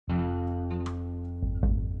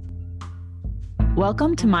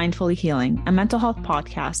Welcome to Mindfully Healing, a mental health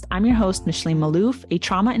podcast. I'm your host, Micheline Malouf, a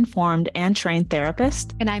trauma-informed and trained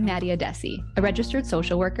therapist. And I'm Nadia Desi, a registered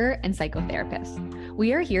social worker and psychotherapist.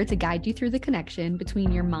 We are here to guide you through the connection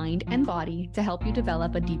between your mind and body to help you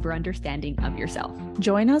develop a deeper understanding of yourself.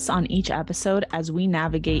 Join us on each episode as we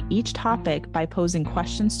navigate each topic by posing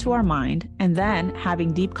questions to our mind and then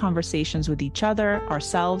having deep conversations with each other,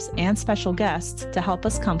 ourselves, and special guests to help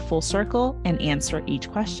us come full circle and answer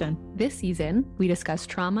each question. This season, we discuss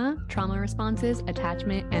trauma responses,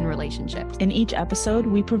 attachment, and relationships. In each episode,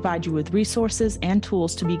 we provide you with resources and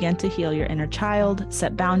tools to begin to heal your inner child,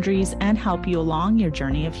 set boundaries, and help you along your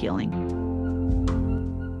journey of healing.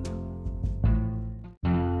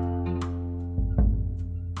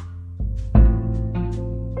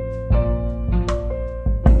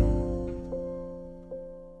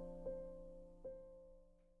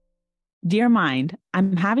 Dear mind,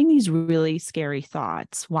 I'm having these really scary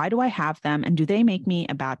thoughts. Why do I have them? And do they make me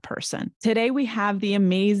a bad person? Today, we have the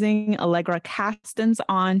amazing Alegra Kastens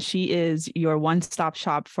on. She is your one-stop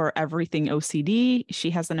shop for everything OCD. She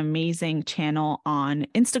has an amazing channel on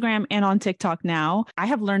Instagram and on TikTok now. I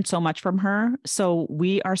have learned so much from her. So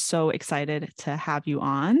we are so excited to have you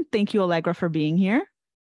on. Thank you, Alegra, for being here.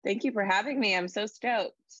 Thank you for having me. I'm so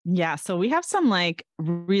stoked. Yeah. So we have some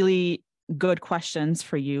really good questions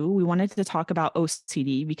for you. We wanted to talk about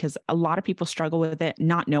OCD because a lot of people struggle with it,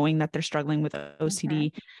 not knowing that they're struggling with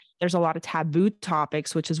OCD. There's a lot of taboo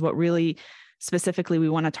topics, which is what really specifically we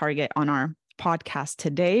want to target on our podcast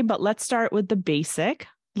today. But let's start with the basic.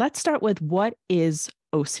 Let's start with what is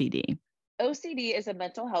OCD? OCD is a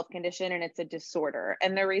mental health condition and it's a disorder.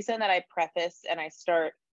 And the reason that I preface and I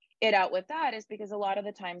start it out with that is because a lot of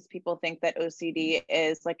the times people think that OCD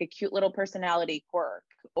is like a cute little personality quirk,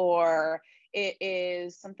 or it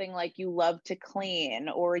is something like you love to clean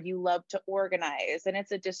or you love to organize. And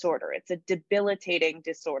it's a disorder. It's a debilitating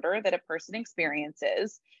disorder that a person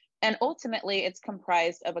experiences. And ultimately, it's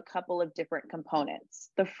comprised of a couple of different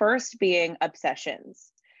components. The first being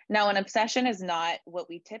obsessions. Now, an obsession is not what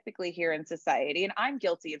we typically hear in society. And I'm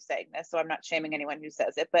guilty of saying this, so I'm not shaming anyone who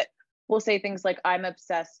says it, but we'll say things like, I'm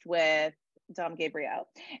obsessed with Dom Gabriel.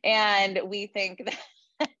 And we think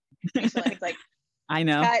that Michelle's like, I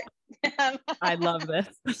know. I love this.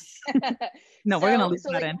 No, we're going to leave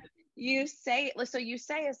that in. You say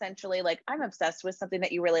essentially like, I'm obsessed with something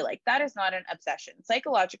that you really like. That is not an obsession.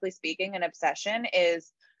 Psychologically speaking, an obsession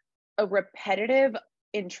is a repetitive,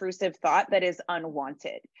 intrusive thought that is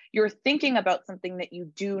unwanted. You're thinking about something that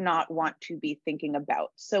you do not want to be thinking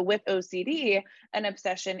about. So with OCD, an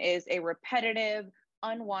obsession is a repetitive,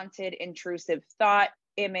 unwanted, intrusive thought,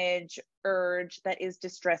 image, urge that is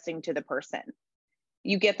distressing to the person.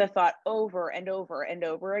 You get the thought over and over and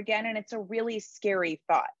over again, and it's a really scary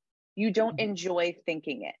thought. You don't enjoy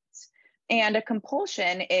thinking it. And a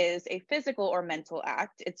compulsion is a physical or mental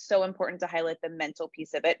act. It's so important to highlight the mental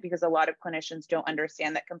piece of it because a lot of clinicians don't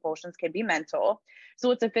understand that compulsions can be mental.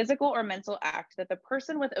 So it's a physical or mental act that the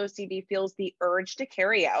person with OCD feels the urge to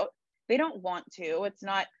carry out. They don't want to. It's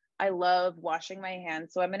not, I love washing my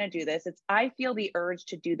hands, so I'm going to do this. It's, I feel the urge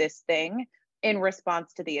to do this thing in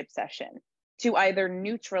response to the obsession, to either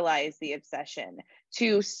neutralize the obsession,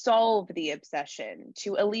 to solve the obsession,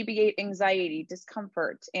 to alleviate anxiety,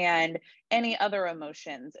 discomfort, and any other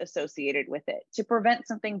emotions associated with it, to prevent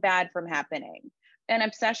something bad from happening. And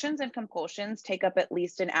obsessions and compulsions take up at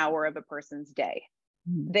least an hour of a person's day.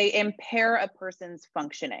 They impair a person's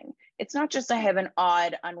functioning. It's not just I have an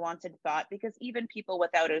odd, unwanted thought, because even people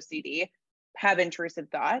without OCD have intrusive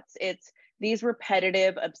thoughts. It's these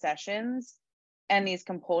repetitive obsessions and these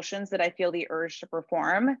compulsions that I feel the urge to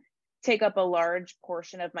perform take up a large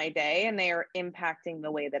portion of my day, and they are impacting the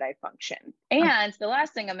way that I function. And the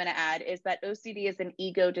last thing I'm going to add is that OCD is an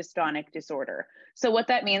ego dystonic disorder. So what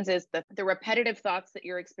that means is that the repetitive thoughts that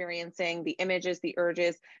you're experiencing, the images, the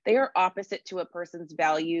urges, they are opposite to a person's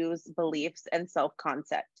values, beliefs, and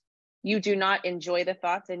self-concept. You do not enjoy the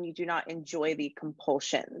thoughts and you do not enjoy the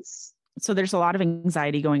compulsions. So there's a lot of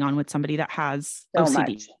anxiety going on with somebody that has So OCD.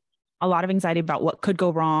 much. A lot of anxiety about what could go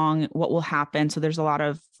wrong, what will happen. So there's a lot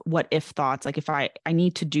of what if thoughts, like if I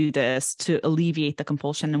need to do this to alleviate the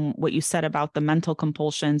compulsion. And what you said about the mental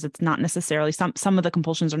compulsions, it's not necessarily, some of the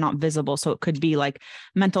compulsions are not visible. So it could be like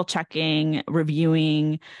mental checking,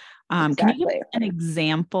 reviewing. Exactly. Can you give an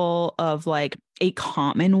example of like a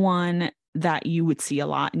common one that you would see a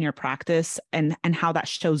lot in your practice and how that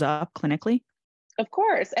shows up clinically? Of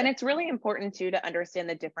course. And it's really important too to understand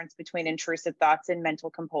the difference between intrusive thoughts and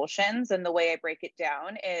mental compulsions. And the way I break it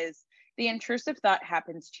down is the intrusive thought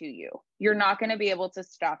happens to you. You're not going to be able to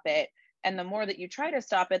stop it. And the more that you try to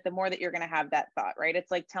stop it, the more that you're going to have that thought, right?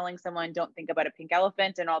 It's like telling someone, don't think about a pink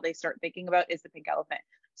elephant, and all they start thinking about is the pink elephant.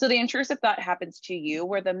 So the intrusive thought happens to you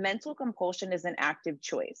where the mental compulsion is an active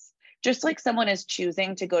choice. Just like someone is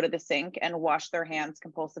choosing to go to the sink and wash their hands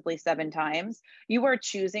compulsively 7 times, you are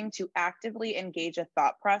choosing to actively engage a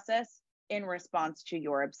thought process in response to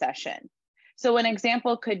your obsession. So an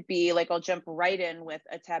example could be, like, I'll jump right in with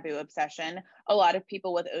a taboo obsession. A lot of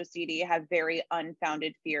people with OCD have very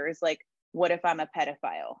unfounded fears, like, what if I'm a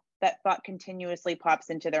pedophile? That thought continuously pops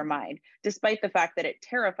into their mind. Despite the fact that it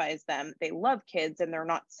terrifies them, they love kids and they're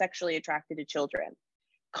not sexually attracted to children.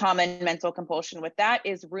 Common mental compulsion with that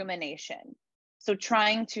is rumination. So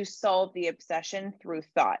trying to solve the obsession through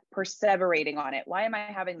thought, perseverating on it. Why am I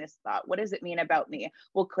having this thought? What does it mean about me?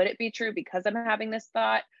 Well, could it be true because I'm having this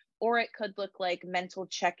thought? Or it could look like mental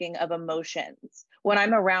checking of emotions. When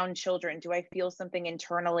I'm around children, do I feel something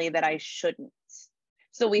internally that I shouldn't?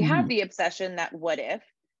 So we have the obsession, that what if,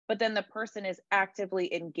 but then the person is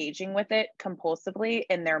actively engaging with it compulsively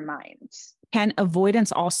in their mind. Can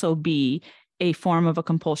avoidance also be a form of a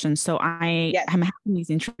compulsion? So I am having these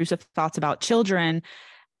intrusive thoughts about children,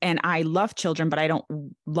 and I love children, but I don't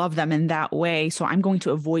love them in that way. So I'm going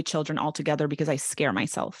to avoid children altogether because I scare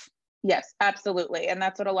myself. Yes, absolutely. And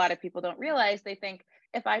that's what a lot of people don't realize. They think,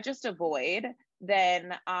 if I just avoid,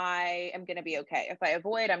 then I am going to be okay. If I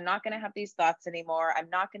avoid, I'm not going to have these thoughts anymore. I'm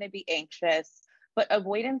not going to be anxious. But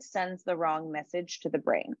avoidance sends the wrong message to the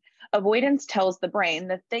brain. Avoidance tells the brain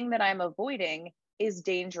the thing that I'm avoiding is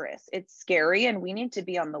dangerous. It's scary, and we need to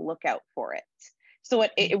be on the lookout for it. So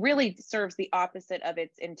it really serves the opposite of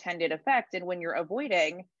its intended effect. And when you're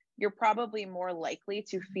avoiding, you're probably more likely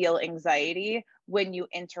to feel anxiety when you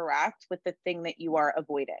interact with the thing that you are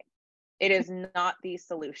avoiding. It is not the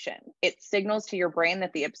solution. It signals to your brain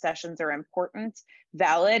that the obsessions are important,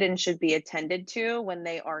 valid, and should be attended to when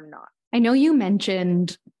they are not. I know you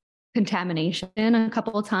mentioned contamination a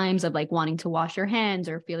couple of times, of like wanting to wash your hands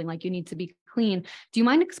or feeling like you need to be clean. Do you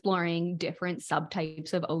mind exploring different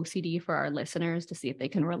subtypes of OCD for our listeners to see if they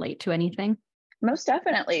can relate to anything? Most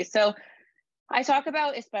definitely. So I talk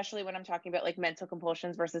about, especially when I'm talking about like mental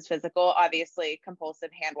compulsions versus physical, obviously compulsive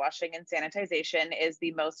hand washing and sanitization is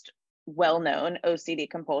the most well-known OCD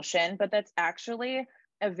compulsion, but that's actually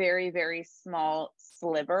a very, very small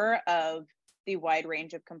sliver of the wide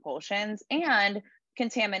range of compulsions. And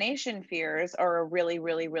contamination fears are a really,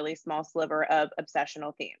 really, really small sliver of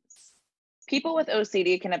obsessional themes. People with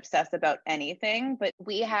OCD can obsess about anything, but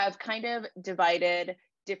we have kind of divided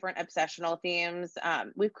different obsessional themes.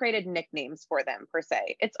 We've created nicknames for them, per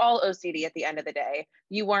se. It's all OCD at the end of the day.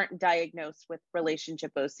 You aren't diagnosed with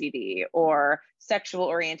relationship OCD or sexual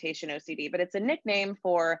orientation OCD, but it's a nickname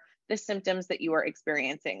for the symptoms that you are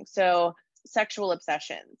experiencing. So sexual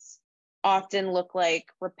obsessions often look like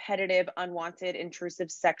repetitive, unwanted,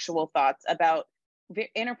 intrusive sexual thoughts about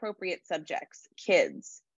inappropriate subjects,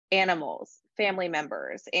 kids, animals, family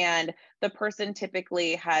members, and the person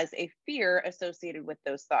typically has a fear associated with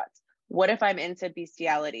those thoughts. What if I'm into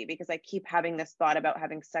bestiality because I keep having this thought about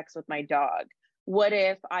having sex with my dog? What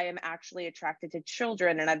if I am actually attracted to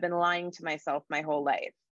children and I've been lying to myself my whole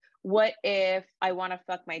life? What if I want to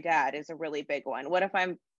fuck my dad is a really big one. What if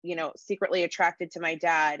I'm secretly attracted to my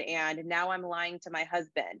dad and now I'm lying to my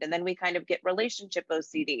husband? And then we kind of get relationship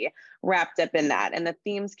OCD wrapped up in that, and the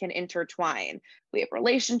themes can intertwine. We have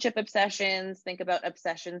relationship obsessions. Think about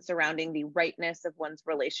obsessions surrounding the rightness of one's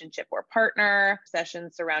relationship or partner,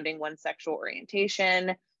 obsessions surrounding one's sexual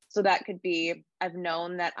orientation. So that could be, I've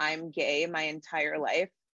known that I'm gay my entire life.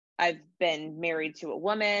 I've been married to a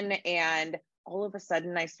woman, and all of a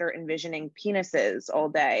sudden I start envisioning penises all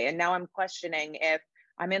day. And now I'm questioning if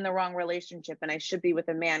I'm in the wrong relationship and I should be with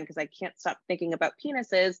a man because I can't stop thinking about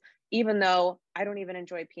penises, even though I don't even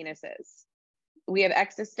enjoy penises. We have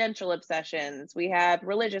existential obsessions. We have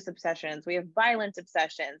religious obsessions. We have violent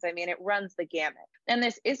obsessions. I mean, it runs the gamut. And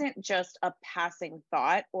this isn't just a passing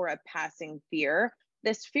thought or a passing fear.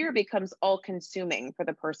 This fear becomes all-consuming for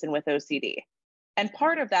the person with OCD. And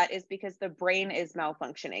part of that is because the brain is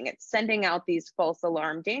malfunctioning. It's sending out these false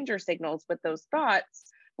alarm danger signals with those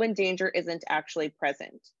thoughts when danger isn't actually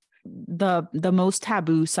present. The most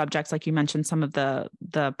taboo subjects, like you mentioned, some of the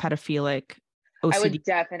pedophilic OCD. I would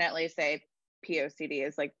definitely say POCD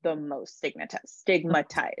is like the most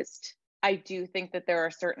stigmatized. I do think that there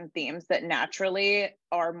are certain themes that naturally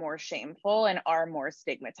are more shameful and are more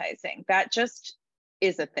stigmatizing. That just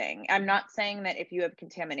is a thing. I'm not saying that if you have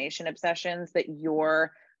contamination obsessions that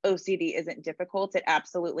your OCD isn't difficult. It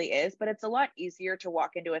absolutely is, but it's a lot easier to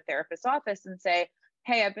walk into a therapist's office and say,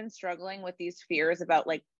 hey, I've been struggling with these fears about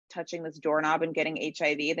like touching this doorknob and getting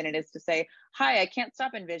HIV than it is to say, hi, I can't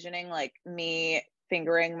stop envisioning like me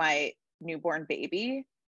fingering my newborn baby.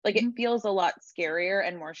 Like it feels a lot scarier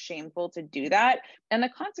and more shameful to do that. And the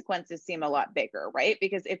consequences seem a lot bigger, right?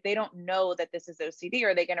 Because if they don't know that this is OCD,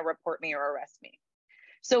 are they going to report me or arrest me?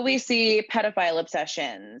 So we see pedophile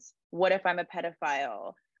obsessions. What if I'm a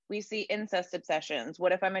pedophile? We see incest obsessions.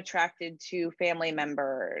 What if I'm attracted to family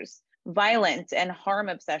members? Violent and harm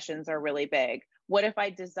obsessions are really big. What if I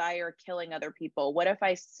desire killing other people? What if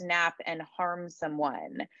I snap and harm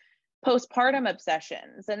someone? Postpartum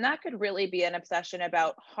obsessions, and that could really be an obsession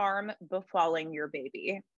about harm befalling your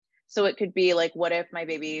baby. So it could be like, what if my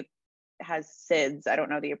baby has SIDS? I don't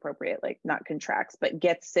know the appropriate, like not contracts, but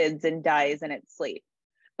gets SIDS and dies in its sleep.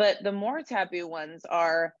 But the more taboo ones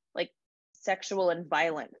are like sexual and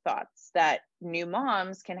violent thoughts that new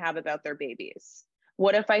moms can have about their babies.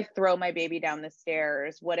 What if I throw my baby down the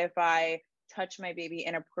stairs? What if I touch my baby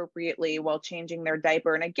inappropriately while changing their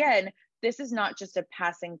diaper? And again, this is not just a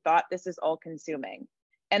passing thought, this is all consuming.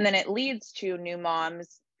 And then it leads to new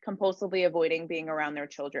moms compulsively avoiding being around their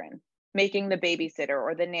children, making the babysitter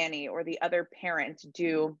or the nanny or the other parent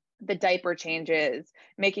do the diaper changes,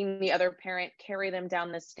 making the other parent carry them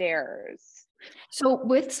down the stairs. So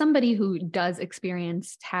with somebody who does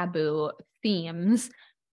experience taboo themes,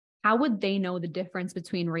 how would they know the difference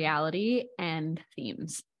between reality and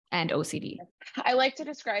themes and OCD? I like to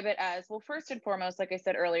describe it as, well, first and foremost, like I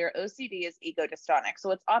said earlier, OCD is ego dystonic.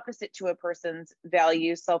 So it's opposite to a person's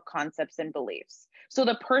values, self-concepts, and beliefs. So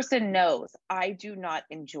the person knows, I do not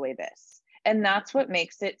enjoy this. And that's what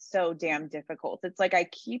makes it so damn difficult. It's like I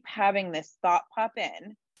keep having this thought pop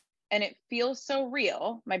in and it feels so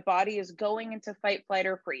real. My body is going into fight, flight,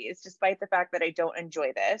 or freeze, despite the fact that I don't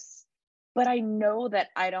enjoy this. But I know that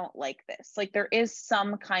I don't like this. Like there is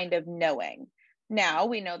some kind of knowing. Now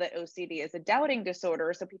we know that OCD is a doubting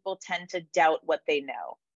disorder, so people tend to doubt what they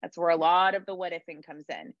know. That's where a lot of the what ifing comes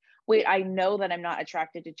in. Wait, I know that I'm not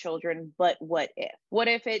attracted to children, but what if? What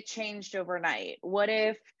if it changed overnight? What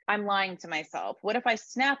if I'm lying to myself? What if I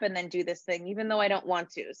snap and then do this thing, even though I don't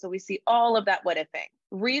want to? So we see all of that what ifing.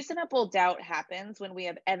 Reasonable doubt happens when we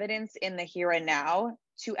have evidence in the here and now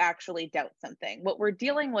to actually doubt something. What we're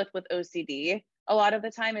dealing with OCD a lot of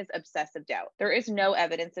the time is obsessive doubt. There is no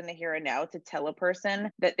evidence in the here and now to tell a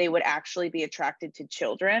person that they would actually be attracted to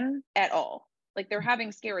children at all. Like they're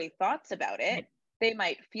having scary thoughts about it. They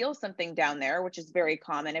might feel something down there, which is very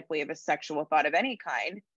common if we have a sexual thought of any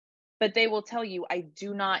kind, but they will tell you, I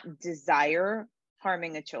do not desire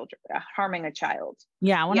harming a child.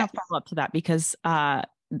 Yeah, I want to follow up to that because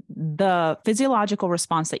the physiological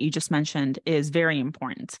response that you just mentioned is very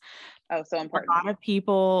important. Oh, so important. A lot of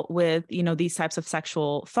people with, these types of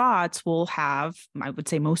sexual thoughts will have, I would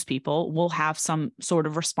say most people will have some sort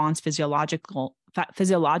of response physiologically,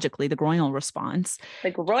 the groinal response.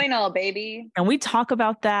 The groinal, baby. And we talk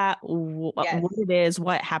about that, Yes. what it is,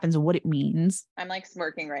 what happens, what it means. I'm like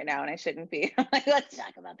smirking right now and I shouldn't be. I'm like, let's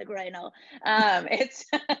talk about the groinal. It's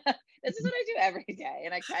this is what I do every day.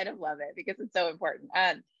 And I kind of love it because it's so important.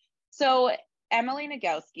 So Emily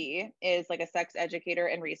Nagoski is like a sex educator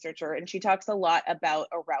and researcher, and she talks a lot about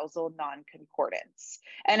arousal non-concordance.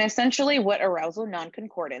 And essentially what arousal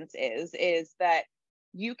non-concordance is that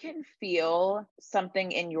you can feel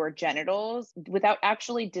something in your genitals without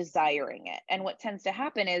actually desiring it. And what tends to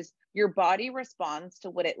happen is your body responds to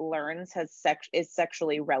what it learns is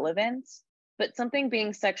sexually relevant, but something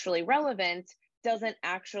being sexually relevant doesn't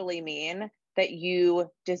actually mean that you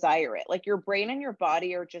desire it. Like your brain and your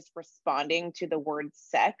body are just responding to the word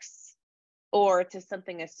sex or to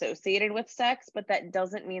something associated with sex, but that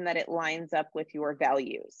doesn't mean that it lines up with your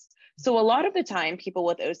values. So a lot of the time, people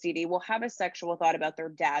with OCD will have a sexual thought about their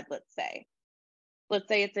dad, let's say. Let's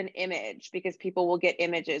say it's an image, because people will get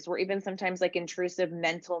images, or even sometimes like intrusive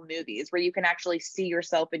mental movies where you can actually see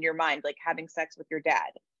yourself in your mind, like having sex with your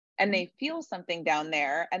dad. And they feel something down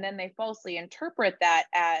there, and then they falsely interpret that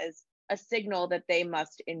as a signal that they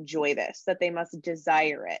must enjoy this, that they must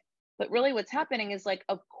desire it. But really what's happening is like,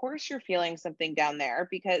 of course you're feeling something down there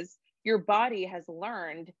because your body has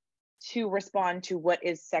learned to respond to what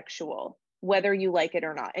is sexual, whether you like it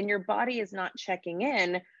or not. And your body is not checking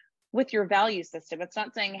in with your value system. It's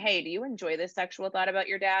not saying, hey, do you enjoy this sexual thought about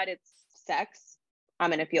your dad? It's sex. I'm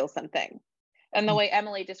going to feel something. And the way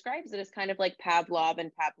Emily describes it is kind of like Pavlov and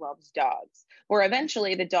Pavlov's dogs, where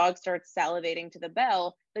eventually the dog starts salivating to the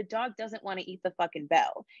bell. The dog doesn't want to eat the fucking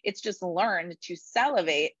bell. It's just learned to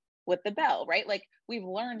salivate with the bell, right? Like we've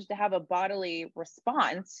learned to have a bodily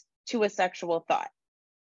response to a sexual thought.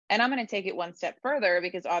 And I'm going to take it one step further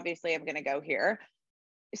because obviously I'm going to go here.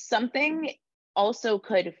 Something also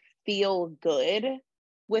could feel good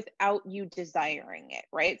without you desiring it,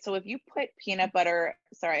 right? So if you put peanut butter,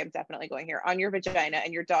 sorry, I'm definitely going here, on your vagina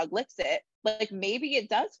and your dog licks it, like maybe it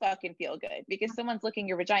does fucking feel good because someone's licking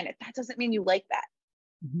your vagina. That doesn't mean you like that.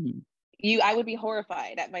 Mm-hmm. I would be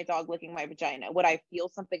horrified at my dog licking my vagina. Would I feel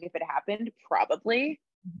something if it happened? Probably.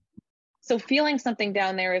 So feeling something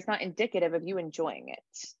down there is not indicative of you enjoying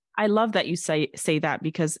it. I love that you say that,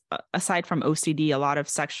 because aside from OCD, a lot of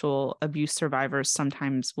sexual abuse survivors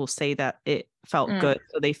sometimes will say that it felt good.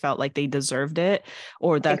 So they felt like they deserved it,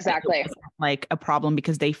 or that exactly it wasn't like a problem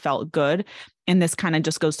because they felt good. And this kind of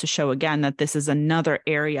just goes to show again that this is another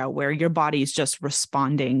area where your body is just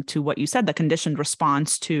responding to what you said, the conditioned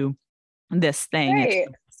response to this thing. Right.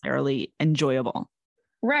 It's necessarily enjoyable.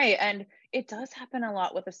 Right. And it does happen a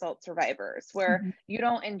lot with assault survivors where you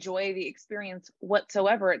don't enjoy the experience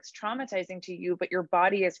whatsoever. It's traumatizing to you, but your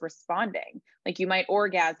body is responding. Like you might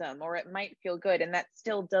orgasm or it might feel good. And that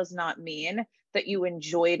still does not mean that you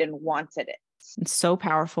enjoyed and wanted it. It's so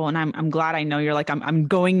powerful. And I'm glad, I know you're like, I'm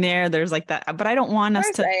going there. There's like that, but I don't want us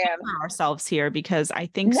to cover ourselves here, because I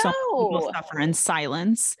think so many people suffer in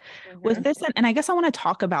silence with this. And I guess I want to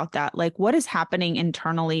talk about that. Like, what is happening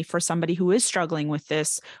internally for somebody who is struggling with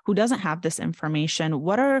this, who doesn't have this information?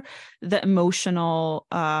 What are the emotional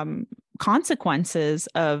consequences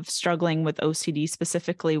of struggling with OCD,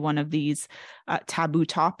 specifically one of these taboo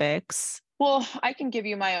topics? Well, I can give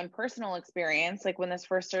you my own personal experience. Like when this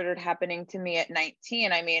first started happening to me at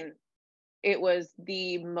 19, I mean, it was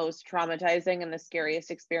the most traumatizing and the scariest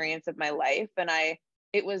experience of my life. And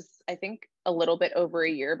it was, I think, a little bit over a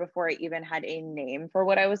year before I even had a name for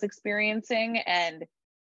what I was experiencing. And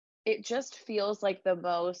it just feels like the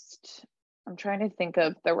most, I'm trying to think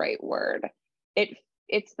of the right word.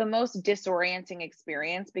 It's the most disorienting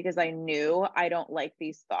experience because I knew I don't like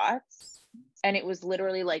these thoughts. And it was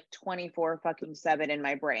literally like 24/7 in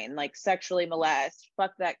my brain, like sexually molest,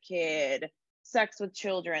 fuck that kid, sex with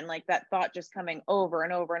children, like that thought just coming over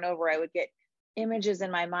and over and over. I would get images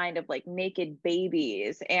in my mind of like naked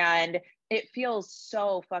babies, and it feels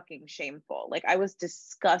so fucking shameful. Like I was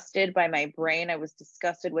disgusted by my brain. I was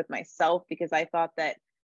disgusted with myself because I thought that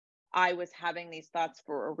I was having these thoughts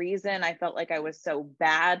for a reason. I felt like I was so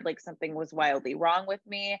bad, like something was wildly wrong with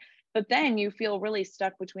me. But then you feel really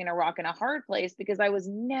stuck between a rock and a hard place because I was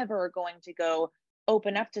never going to go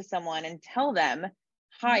open up to someone and tell them,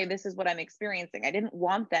 hi, this is what I'm experiencing. I didn't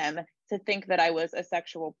want them to think that I was a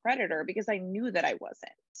sexual predator because I knew that I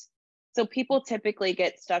wasn't. So people typically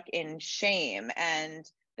get stuck in shame, and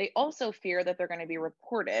they also fear that they're going to be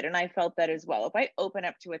reported. And I felt that as well. If I open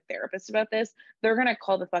up to a therapist about this, they're going to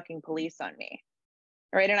call the fucking police on me.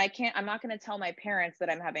 Right. And I'm not going to tell my parents that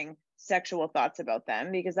I'm having sexual thoughts about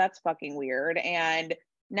them because that's fucking weird. And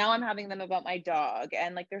now I'm having them about my dog.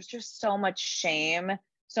 And like, there's just so much shame,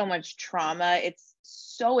 so much trauma. It's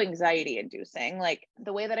so anxiety inducing. Like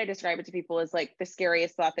the way that I describe it to people is like the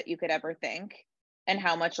scariest thought that you could ever think, and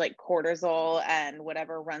how much like cortisol and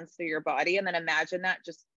whatever runs through your body. And then imagine that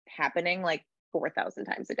just happening like 4,000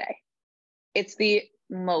 times a day. It's the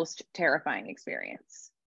most terrifying experience.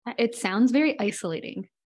 It sounds very isolating.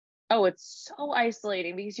 Oh, it's so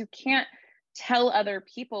isolating because you can't tell other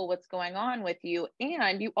people what's going on with you.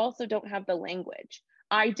 And you also don't have the language.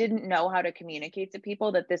 I didn't know how to communicate to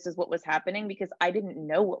people that this is what was happening because I didn't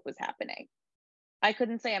know what was happening. I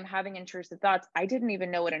couldn't say I'm having intrusive thoughts. I didn't even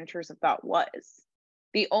know what intrusive thought was.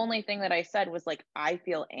 The only thing that I said was like, I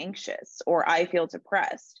feel anxious or I feel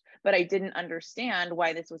depressed, but I didn't understand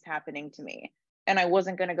why this was happening to me. And I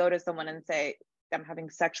wasn't going to go to someone and say, I'm having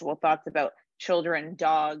sexual thoughts about children,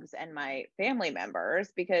 dogs, and my family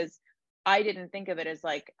members, because I didn't think of it as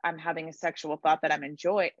like, I'm having a sexual thought that I'm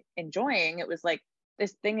enjoying. It was like,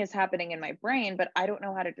 this thing is happening in my brain, but I don't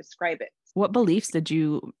know how to describe it. What beliefs did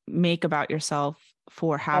you make about yourself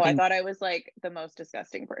for having? Oh, I thought I was like the most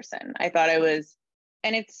disgusting person. I thought I was,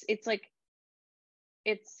 and it's like,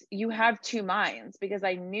 you have two minds, because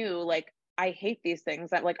I knew like, I hate these things,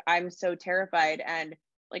 that like, I'm so terrified and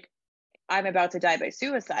like, I'm about to die by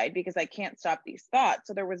suicide because I can't stop these thoughts.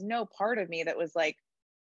 So there was no part of me that was like,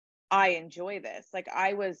 I enjoy this. Like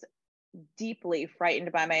I was deeply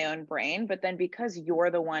frightened by my own brain, but then because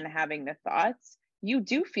you're the one having the thoughts, you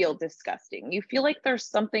do feel disgusting. You feel like there's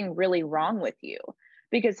something really wrong with you,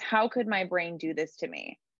 because how could my brain do this to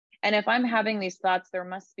me? And if I'm having these thoughts, there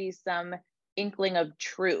must be some inkling of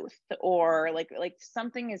truth, or like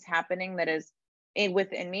something is happening that is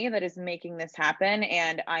within me that is making this happen.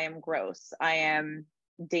 And I am gross. I am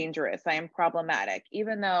dangerous. I am problematic,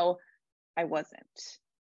 even though I wasn't.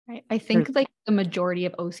 I think like the majority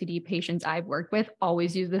of OCD patients I've worked with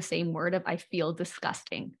always use the same word of, I feel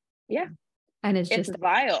disgusting. Yeah. And it's just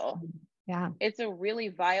vile. Yeah. It's a really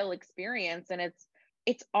vile experience, and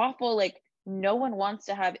it's awful. Like, no one wants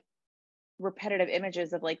to have repetitive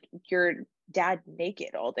images of like your dad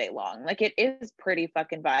naked all day long. Like, it is pretty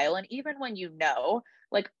fucking vile. And even when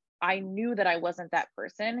like, I knew that I wasn't that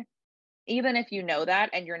person, even if you know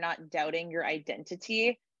that and you're not doubting your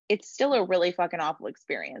identity, it's still a really fucking awful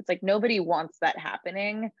experience. Like, nobody wants that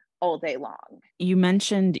happening all day long. You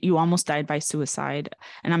mentioned you almost died by suicide,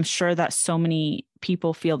 and I'm sure that so many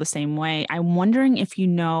people feel the same way. I'm wondering if you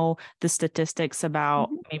know the statistics about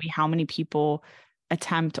maybe how many people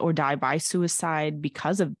attempt or die by suicide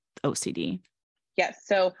because of OCD. Yes.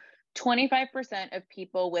 So 25% of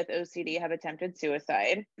people with OCD have attempted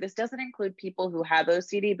suicide. This doesn't include people who have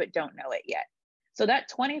OCD but don't know it yet. So that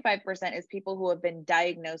 25% is people who have been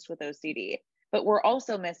diagnosed with OCD. But we're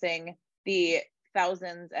also missing the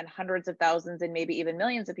thousands and hundreds of thousands and maybe even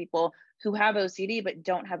millions of people who have OCD but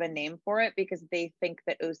don't have a name for it because they think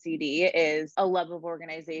that OCD is a love of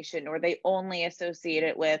organization, or they only associate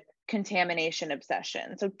it with contamination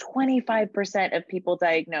obsession. So 25% of people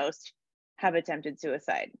diagnosed have attempted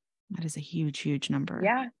suicide. That is a huge, huge number.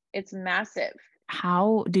 Yeah, it's massive.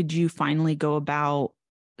 How did you finally go about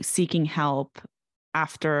seeking help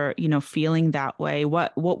after, feeling that way?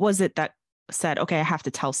 What was it that said, okay, I have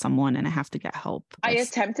to tell someone and I have to get help? I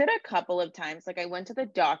attempted a couple of times. Like, I went to the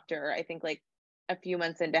doctor, I think like a few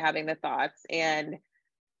months into having the thoughts, and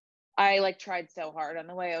I like tried so hard on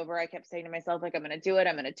the way over. I kept saying to myself, like, I'm going to do it.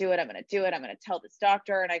 I'm going to do it. I'm going to do it. I'm going to tell this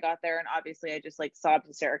doctor. And I got there, and obviously I just like sobbed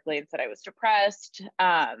hysterically and said I was depressed.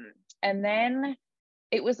 And then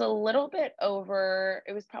it was a little bit over,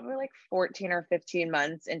 it was probably like 14 or 15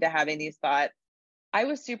 months into having these thoughts. I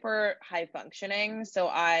was super high functioning. So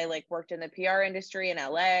I like worked in the PR industry in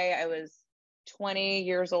LA. I was 20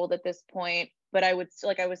 years old at this point, but I was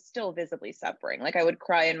still visibly suffering. Like, I would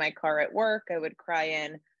cry in my car at work. I would cry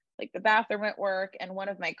in like the bathroom at work. And one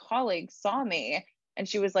of my colleagues saw me, and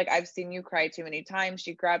she was like, I've seen you cry too many times.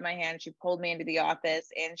 She grabbed my hand, she pulled me into the office,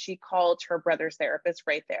 and she called her brother's therapist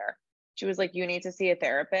right there. She was like, you need to see a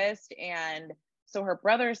therapist. And so her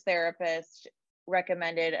brother's therapist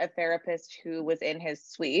recommended a therapist who was in his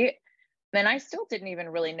suite. And I still didn't even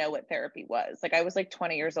really know what therapy was. Like, I was like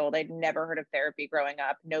 20 years old. I'd never heard of therapy growing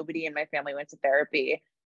up. Nobody in my family went to therapy.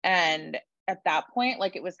 And at that point,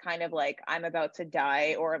 like, it was kind of like, I'm about to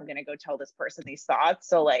die, or I'm going to go tell this person these thoughts.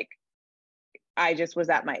 So like, I just was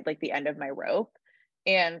at my, like, the end of my rope.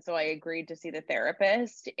 And so I agreed to see the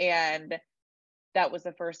therapist. And that was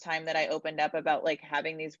the first time that I opened up about like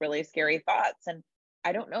having these really scary thoughts. And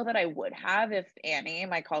I don't know that I would have if Annie,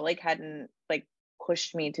 my colleague, hadn't like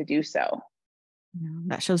pushed me to do so.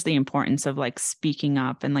 That shows the importance of like speaking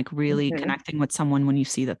up and like really connecting with someone when you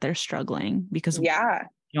see that they're struggling, because you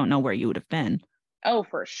don't know where you would have been. Oh,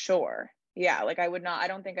 for sure. Yeah. Like, I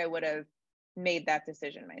don't think I would have made that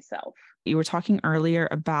decision myself. You were talking earlier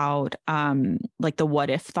about like the what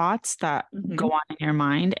if thoughts that go on in your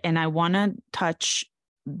mind. And I want to touch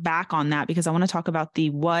back on that, because I want to talk about the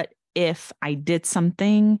what if I did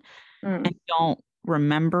something and don't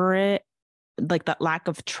remember it, like that lack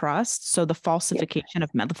of trust. So the falsification of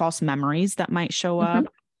the false memories that might show up.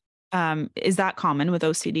 Is that common with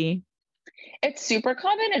OCD? It's super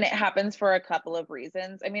common, and it happens for a couple of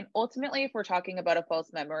reasons. I mean, ultimately, if we're talking about a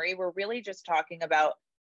false memory, we're really just talking about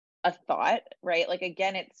a thought, right? Like,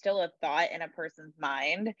 again, it's still a thought in a person's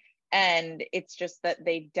mind, and it's just that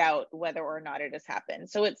they doubt whether or not it has happened.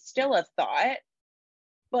 So it's still a thought.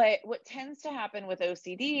 But what tends to happen with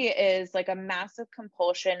OCD is like a massive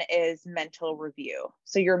compulsion is mental review.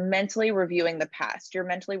 So you're mentally reviewing the past, you're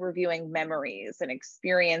mentally reviewing memories and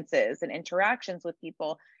experiences and interactions with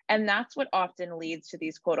people. And that's what often leads to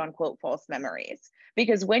these quote unquote false memories.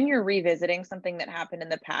 Because when you're revisiting something that happened in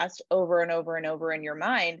the past over and over and over in your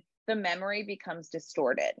mind, the memory becomes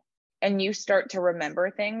distorted, and you start to remember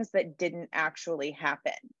things that didn't actually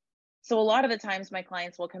happen. So a lot of the times my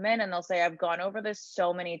clients will come in and they'll say, I've gone over this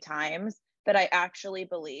so many times that I actually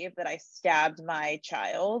believe that I stabbed my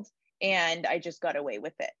child and I just got away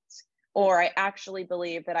with it. Or I actually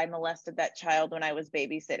believe that I molested that child when I was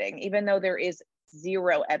babysitting, even though there is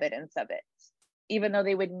zero evidence of it, even though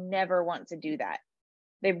they would never want to do that.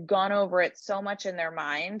 They've gone over it so much in their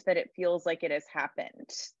mind that it feels like it has happened.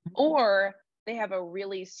 Or they have a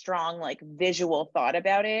really strong like visual thought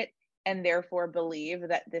about it, and therefore believe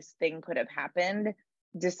that this thing could have happened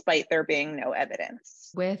despite there being no evidence.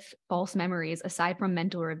 With false memories, aside from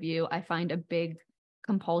mental review, I find a big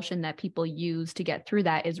compulsion that people use to get through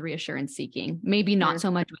that is reassurance seeking. Maybe not so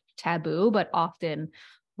much with Taboo, but often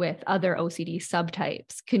with other OCD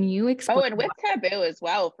subtypes. Can you explain? Oh, and with Taboo as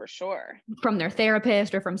well, for sure. From their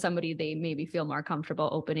therapist or from somebody they maybe feel more comfortable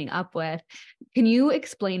opening up with. Can you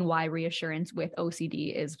explain why reassurance with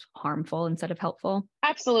OCD is harmful instead of helpful?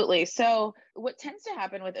 Absolutely. So what tends to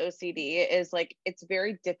happen with OCD is like it's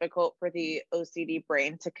very difficult for the OCD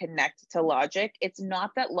brain to connect to logic. It's not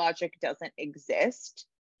that logic doesn't exist,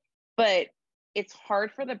 but it's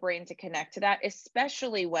hard for the brain to connect to that,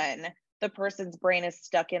 especially when the person's brain is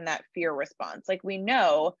stuck in that fear response. Like we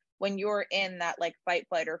know when you're in that like fight,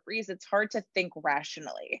 flight, or freeze, it's hard to think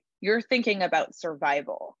rationally. You're thinking about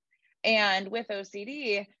survival. And with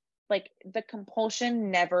OCD, like the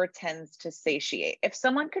compulsion never tends to satiate. If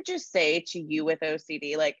someone could just say to you with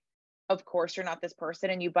OCD, like, of course you're not this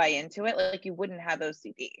person, and you buy into it, like you wouldn't have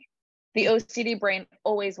OCD. The OCD brain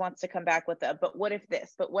always wants to come back with a, but what if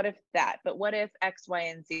this, but what if that, but what if X, Y,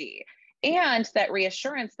 and Z? And that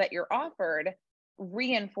reassurance that you're offered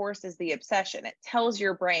reinforces the obsession. It tells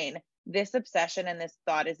your brain this obsession and this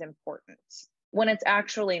thought is important when it's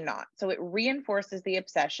actually not. So it reinforces the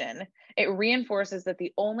obsession. It reinforces that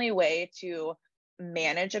the only way to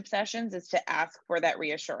manage obsessions is to ask for that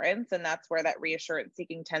reassurance. And that's where that reassurance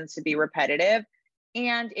seeking tends to be repetitive.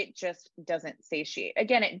 And it just doesn't satiate.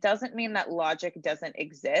 Again, it doesn't mean that logic doesn't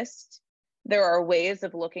exist. There are ways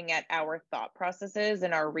of looking at our thought processes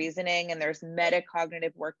and our reasoning, and there's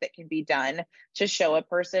metacognitive work that can be done to show a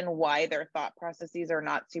person why their thought processes are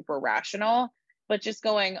not super rational. But just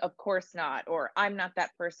going, of course not, or I'm not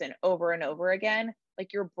that person over and over again,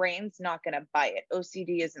 like your brain's not going to buy it.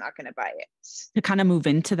 OCD is not going to buy it. To kind of move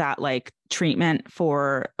into that, like treatment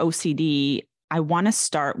for OCD, I want to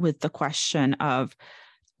start with the question of,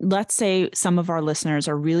 let's say some of our listeners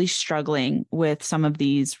are really struggling with some of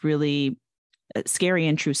these really scary,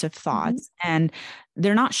 intrusive thoughts, and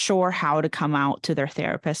they're not sure how to come out to their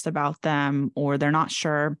therapist about them, or they're not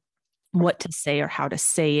sure what to say or how to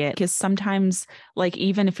say it. Because sometimes, like,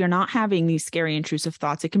 even if you're not having these scary, intrusive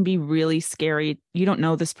thoughts, it can be really scary. You don't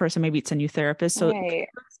know this person, maybe it's a new therapist. So Right.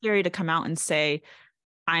 it's scary to come out and say,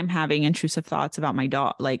 I'm having intrusive thoughts about my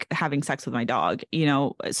dog, like having sex with my dog, you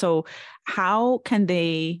know? So how can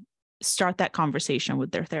they start that conversation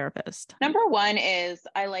with their therapist? Number one is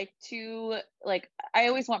I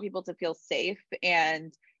always want people to feel safe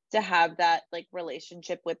and to have that like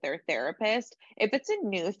relationship with their therapist. If it's a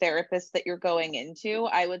new therapist that you're going into,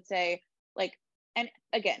 I would say like, and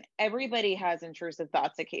again, everybody has intrusive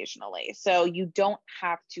thoughts occasionally. So you don't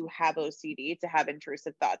have to have OCD to have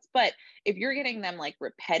intrusive thoughts. But if you're getting them like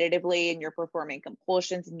repetitively and you're performing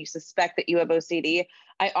compulsions and you suspect that you have OCD,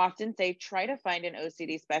 I often say try to find an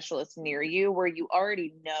OCD specialist near you where you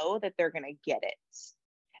already know that they're going to get it.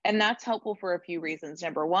 And that's helpful for a few reasons.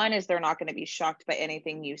 Number one is they're not going to be shocked by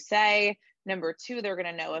anything you say. Number two, they're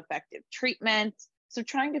going to know effective treatment. So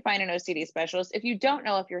trying to find an OCD specialist, if you don't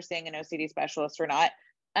know if you're seeing an OCD specialist or not,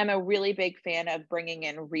 I'm a really big fan of bringing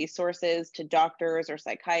in resources to doctors or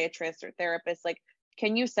psychiatrists or therapists. Like,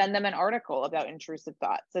 can you send them an article about intrusive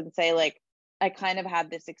thoughts and say, like, I kind of had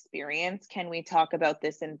this experience. Can we talk about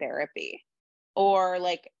this in therapy? Or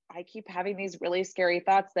like, I keep having these really scary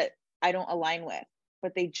thoughts that I don't align with,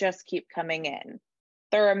 but they just keep coming in.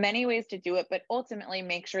 There are many ways to do it, but ultimately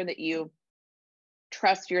make sure that you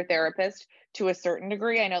trust your therapist to a certain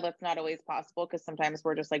degree. I know that's not always possible because sometimes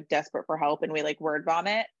we're just like desperate for help and we like word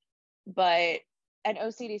vomit, but an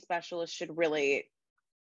OCD specialist should really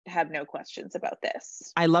have no questions about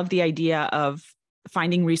this. I love the idea of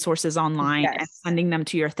finding resources online and Yes. sending them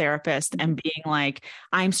to your therapist and being like,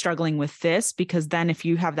 I'm struggling with this, because then if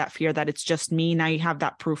you have that fear that it's just me, now you have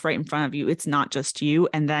that proof right in front of you. It's not just you.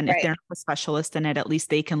 And then if they're not a specialist in it, at least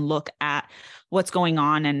they can look at what's going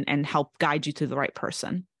on and help guide you to the right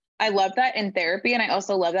person. I love that in therapy. And I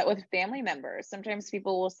also love that with family members. Sometimes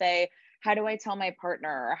people will say, how do I tell my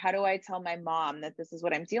partner? Or how do I tell my mom that this is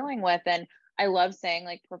what I'm dealing with? And I love saying,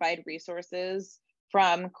 like, provide resources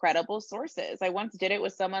from credible sources. I once did it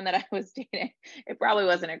with someone that I was dating. It probably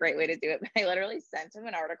wasn't a great way to do it, but I literally sent him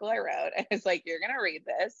an article I wrote. I was like, you're going to read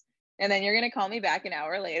this and then you're going to call me back an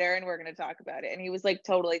hour later and we're going to talk about it. And he was like,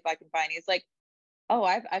 totally fucking fine. He's like, oh,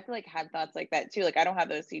 I feel like had thoughts like that too. Like, I don't have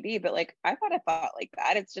OCD, but like, I've had a thought like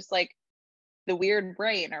that. It's just like the weird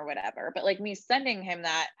brain or whatever. But like me sending him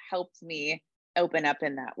that helped me open up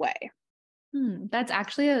in that way. That's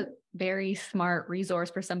actually a very smart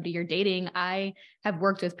resource for somebody you're dating. I have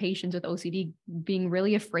worked with patients with OCD being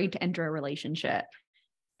really afraid to enter a relationship,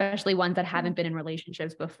 especially ones that haven't been in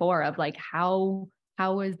relationships before, of like, how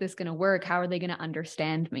is this going to work? How are they going to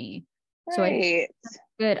understand me? Right. So I think that's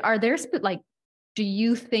good. Are there like, do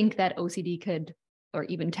you think that OCD could, or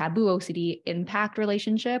even taboo OCD, impact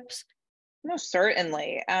relationships? Most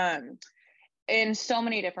certainly. In so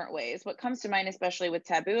many different ways. What comes to mind, especially with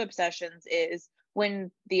taboo obsessions, is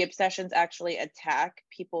when the obsessions actually attack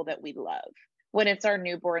people that we love, when it's our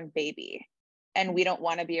newborn baby and we don't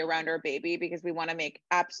want to be around our baby because we want to make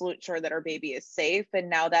absolute sure that our baby is safe. And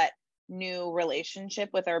now that new relationship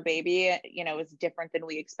with our baby, is different than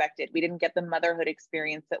we expected. We didn't get the motherhood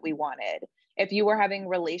experience that we wanted. If you were having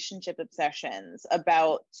relationship obsessions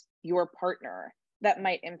about your partner, that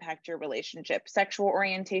might impact your relationship. Sexual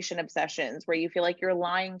orientation obsessions where you feel like you're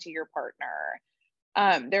lying to your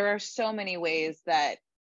partner. There are so many ways that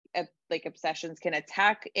obsessions can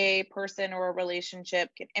attack a person or a relationship,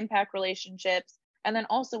 can impact relationships. And then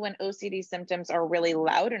also when OCD symptoms are really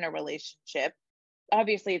loud in a relationship,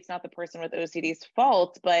 obviously it's not the person with OCD's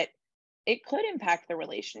fault, but it could impact the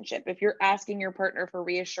relationship. If you're asking your partner for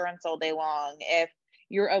reassurance all day long, if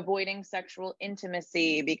you're avoiding sexual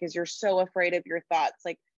intimacy because you're so afraid of your thoughts,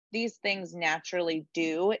 these things naturally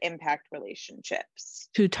do impact relationships.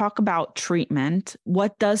 To talk about treatment,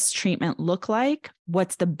 what does treatment look like?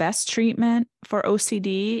 What's the best treatment for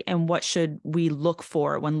OCD? And what should we look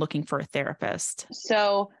for when looking for a therapist?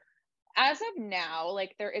 So as of now,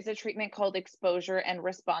 there is a treatment called exposure and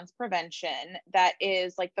response prevention that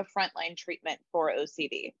is the frontline treatment for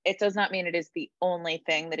OCD. It does not mean it is the only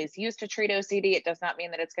thing that is used to treat OCD. It does not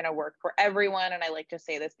mean that it's going to work for everyone. And I like to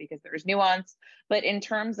say this because there's nuance, but in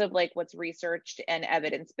terms of what's researched and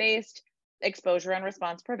evidence-based, exposure and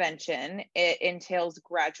response prevention, it entails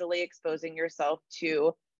gradually exposing yourself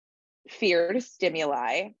to feared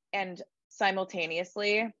stimuli and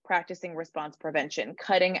simultaneously practicing response prevention,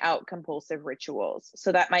 cutting out compulsive rituals.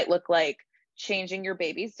 So that might look like changing your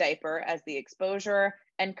baby's diaper as the exposure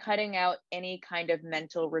and cutting out any kind of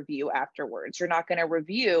mental review afterwards. You're not going to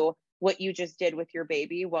review what you just did with your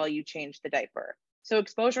baby while you change the diaper. So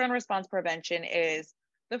exposure and response prevention is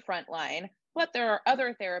the front line, but there are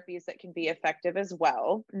other therapies that can be effective as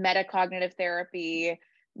well. Metacognitive therapy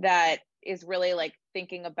that is really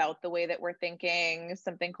thinking about the way that we're thinking.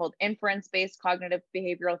 Something called inference-based cognitive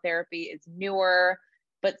behavioral therapy is newer,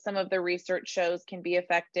 but some of the research shows can be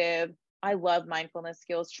effective. I love mindfulness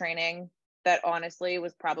skills training. That honestly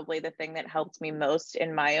was probably the thing that helped me most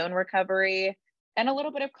in my own recovery, and a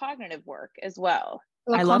little bit of cognitive work as well.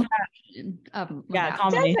 I love that. Yeah,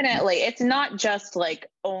 definitely. It's not just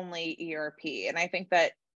only ERP. And I think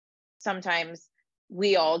that sometimes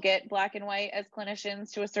we all get black and white as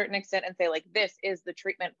clinicians to a certain extent and say this is the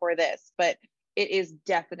treatment for this, but it is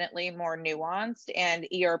definitely more nuanced, and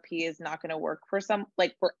ERP is not going to work for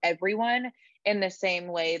for everyone in the same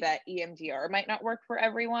way that EMDR might not work for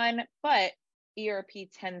everyone, but ERP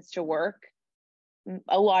tends to work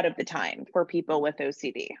a lot of the time for people with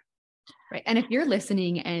OCD. Right. And if you're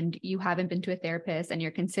listening and you haven't been to a therapist and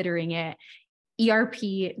you're considering it, ERP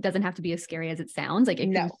doesn't have to be as scary as it sounds. It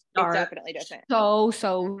can start it definitely doesn't. So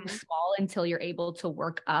small until you're able to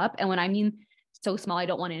work up. And when I mean so small, I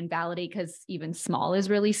don't want to invalidate because even small is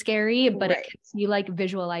really scary, but it can be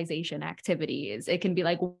visualization activities. It can be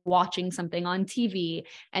watching something on TV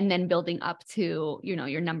and then building up to,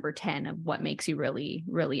 your number 10 of what makes you really,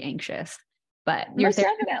 really anxious. But you're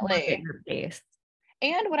definitely based.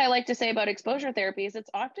 And what I like to say about exposure therapy is it's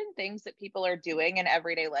often things that people are doing in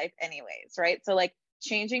everyday life anyways, right? So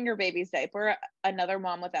changing your baby's diaper, another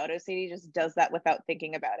mom without OCD just does that without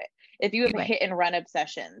thinking about it. If you have hit and run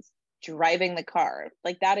obsessions, driving the car,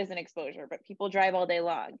 that is an exposure, but people drive all day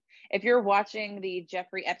long. If you're watching the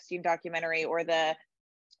Jeffrey Epstein documentary or the,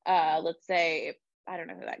 let's say, I don't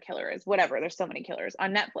know who that killer is, whatever, there's so many killers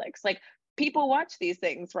on Netflix, people watch these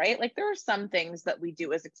things, right? There are some things that we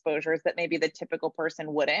do as exposures that maybe the typical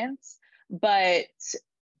person wouldn't, but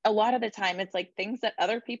a lot of the time it's things that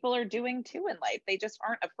other people are doing too in life. They just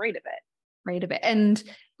aren't afraid of it. And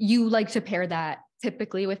you like to pair that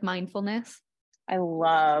typically with mindfulness? I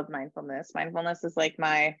love mindfulness. Mindfulness is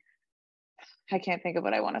I can't think of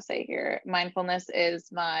what I want to say here. Mindfulness is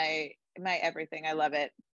my everything. I love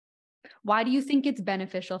it. Why do you think it's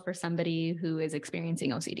beneficial for somebody who is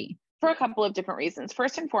experiencing OCD? For a couple of different reasons.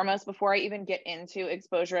 First and foremost, before I even get into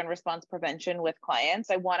exposure and response prevention with clients,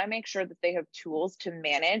 I want to make sure that they have tools to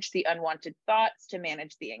manage the unwanted thoughts, to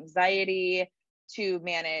manage the anxiety, to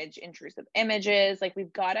manage intrusive images.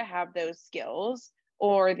 We've got to have those skills,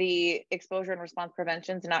 or the exposure and response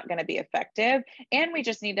prevention is not going to be effective. And we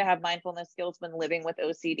just need to have mindfulness skills when living with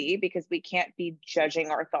OCD, because we can't be judging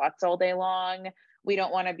our thoughts all day long. We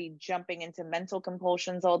don't want to be jumping into mental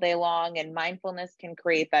compulsions all day long, and mindfulness can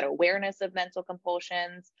create that awareness of mental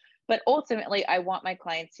compulsions. But ultimately, I want my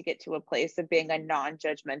clients to get to a place of being a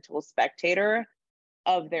non-judgmental spectator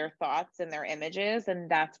of their thoughts and their images. And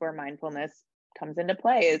that's where mindfulness comes into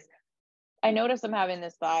play, is I notice I'm having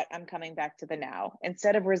this thought, I'm coming back to the now.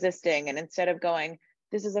 Instead of resisting and instead of going,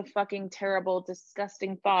 this is a fucking terrible,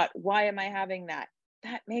 disgusting thought. Why am I having that?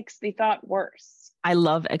 That makes the thought worse. I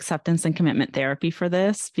love acceptance and commitment therapy for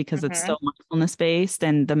this because it's so mindfulness based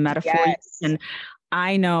and the metaphor. Yes. And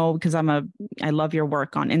I know because I love your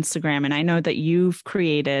work on Instagram, and I know that you've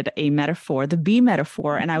created a metaphor, the bee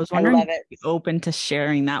metaphor. And I was wondering I love it. if you're open to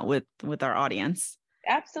sharing that with our audience.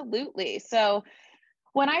 Absolutely. So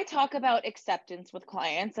when I talk about acceptance with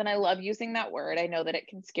clients, and I love using that word, I know that it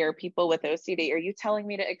can scare people with OCD. Are you telling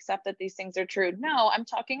me to accept that these things are true? No, I'm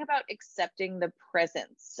talking about accepting the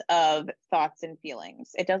presence of thoughts and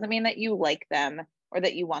feelings. It doesn't mean that you like them or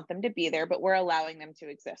that you want them to be there, but we're allowing them to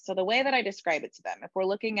exist. So the way that I describe it to them, if we're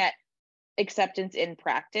looking at acceptance in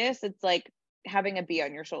practice, it's like having a bee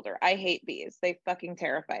on your shoulder. I hate bees. They fucking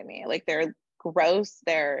terrify me. Like they're gross.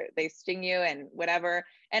 They sting you and whatever.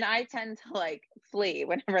 And I tend to like flee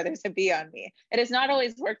whenever there's a bee on me. It has not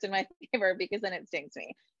always worked in my favor because then it stings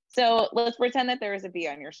me. So let's pretend that there is a bee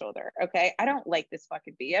on your shoulder. Okay. I don't like this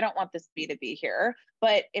fucking bee. I don't want this bee to be here.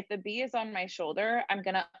 But if the bee is on my shoulder, I'm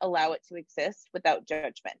going to allow it to exist without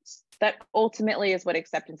judgment. That ultimately is what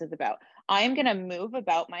acceptance is about. I am going to move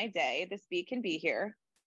about my day. This bee can be here.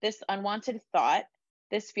 This unwanted thought,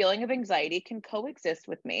 this feeling of anxiety can coexist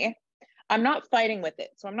with me. I'm not fighting with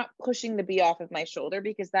it. So I'm not pushing the bee off of my shoulder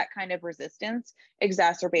because that kind of resistance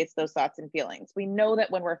exacerbates those thoughts and feelings. We know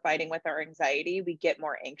that when we're fighting with our anxiety, we get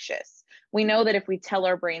more anxious. We know that if we tell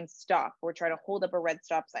our brain stop or try to hold up a red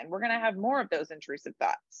stop sign, we're going to have more of those intrusive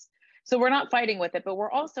thoughts. So we're not fighting with it, but we're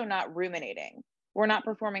also not ruminating. We're not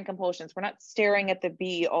performing compulsions. We're not staring at the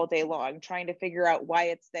bee all day long, trying to figure out why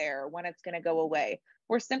it's there, when it's going to go away.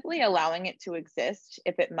 We're simply allowing it to exist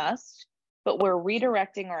if it must, but we're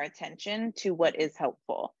redirecting our attention to what is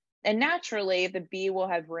helpful. And naturally, the bee will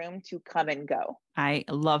have room to come and go. I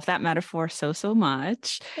love that metaphor so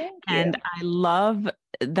much. Thank and you. I love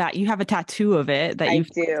that you have a tattoo of it that you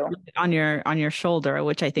do on your shoulder,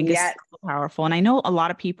 which I think Yes. is so powerful. And I know a lot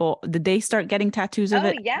of people, did they start getting tattoos of Oh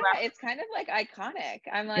it? yeah, it's kind of like iconic.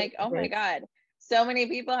 I'm like, oh my God. So many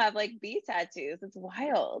people have like bee tattoos. It's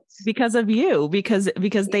wild. Because of you, because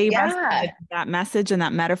they Yeah. resonated with that message and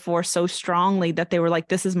that metaphor so strongly that they were like,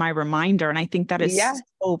 this is my reminder. And I think that is Yeah.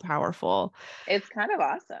 so powerful. It's kind of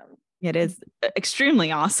awesome. It is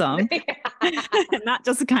extremely awesome. Not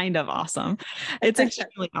just kind of awesome. It's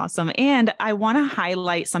extremely awesome. And I want to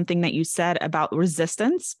highlight something that you said about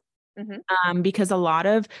resistance. Because a lot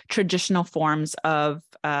of traditional forms of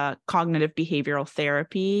cognitive behavioral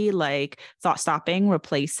therapy, like thought stopping,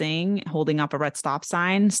 replacing, holding up a red stop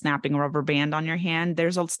sign, snapping a rubber band on your hand,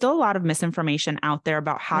 there's still a lot of misinformation out there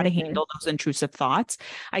about how to handle those intrusive thoughts.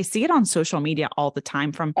 I see it on social media all the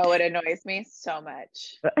time from it annoys me so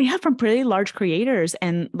much. Yeah, from pretty large creators.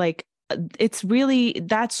 And like, it's really,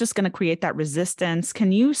 that's just going to create that resistance.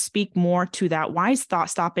 Can you speak more to that? Why is thought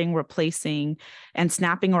stopping, replacing, and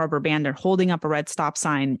snapping a rubber band or holding up a red stop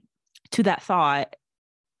sign to that thought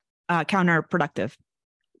counterproductive?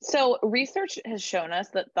 So research has shown us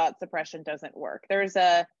that thought suppression doesn't work. There's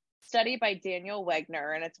a study by Daniel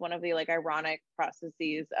Wegner, and it's one of the like ironic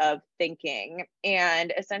processes of thinking.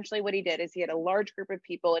 And essentially what he did is he had a large group of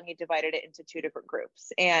people and he divided it into two different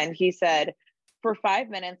groups. And he said, for 5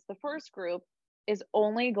 minutes, the first group is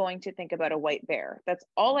only going to think about a white bear. That's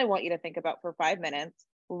all I want you to think about for 5 minutes.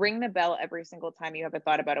 Ring the bell every single time you have a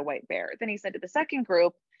thought about a white bear. Then he said to the second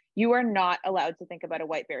group, you are not allowed to think about a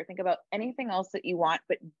white bear. Think about anything else that you want,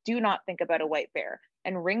 but do not think about a white bear.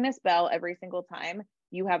 And ring this bell every single time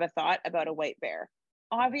you have a thought about a white bear.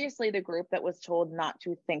 Obviously, the group that was told not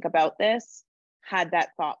to think about this had that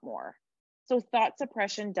thought more. So thought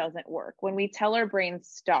suppression doesn't work. When we tell our brain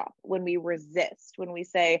stop, when we resist, when we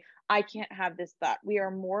say, I can't have this thought, we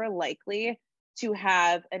are more likely to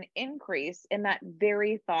have an increase in that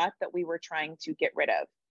very thought that we were trying to get rid of.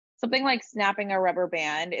 Something like snapping a rubber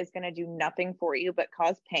band is going to do nothing for you but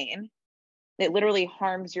cause pain. It literally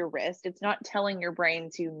harms your wrist. It's not telling your brain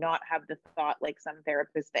to not have the thought like some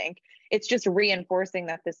therapists think. It's just reinforcing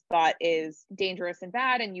that this thought is dangerous and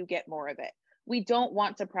bad and you get more of it. We don't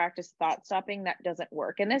want to practice thought stopping. That doesn't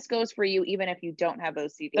work. And this goes for you even if you don't have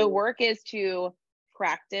OCD. The work is to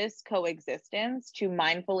practice coexistence, to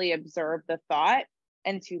mindfully observe the thought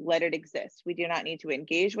and to let it exist. We do not need to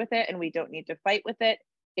engage with it and we don't need to fight with it.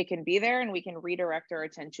 It can be there and we can redirect our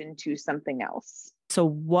attention to something else. So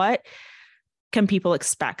what can people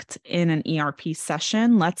expect in an ERP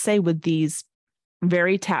session? Let's say with these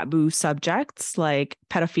very taboo subjects like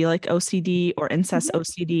pedophilic OCD or incest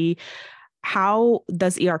OCD, how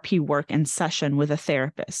does ERP work in session with a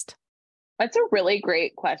therapist? That's a really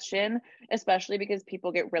great question, especially because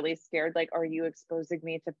people get really scared. Like, are you exposing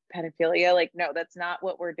me to pedophilia? Like, no, that's not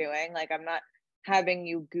what we're doing. Like, I'm not having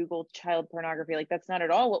you Google child pornography. Like, that's not at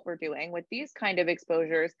all what we're doing with these kind of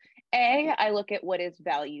exposures. I look at what is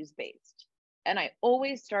values based. And I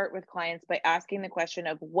always start with clients by asking the question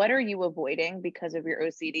of what are you avoiding because of your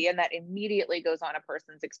OCD? And that immediately goes on a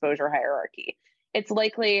person's exposure hierarchy. It's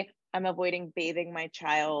likely I'm avoiding bathing my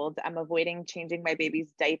child. I'm avoiding changing my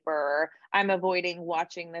baby's diaper. I'm avoiding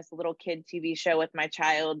watching this little kid TV show with my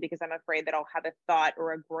child because I'm afraid that I'll have a thought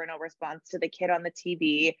or a groan response to the kid on the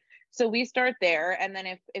TV. So we start there. And then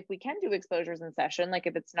if we can do exposures in session, like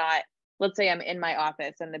if it's not, let's say I'm in my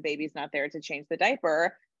office and the baby's not there to change the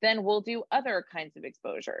diaper, then we'll do other kinds of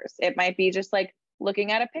exposures. It might be just like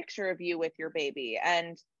looking at a picture of you with your baby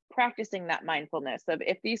and practicing that mindfulness of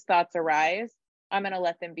if these thoughts arise, I'm going to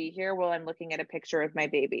let them be here while I'm looking at a picture of my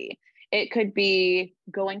baby. It could be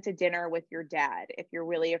going to dinner with your dad if you're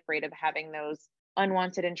really afraid of having those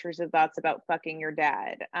unwanted intrusive thoughts about fucking your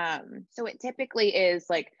dad. So it typically is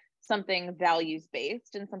like something values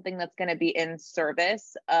based and something that's going to be in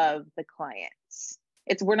service of the clients.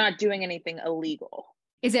 We're not doing anything illegal.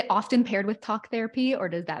 Is it often paired with talk therapy or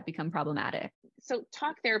does that become problematic? So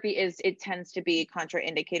talk therapy it tends to be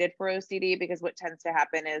contraindicated for OCD because what tends to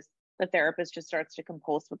happen is the therapist just starts to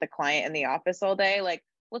compulse with the client in the office all day. Like,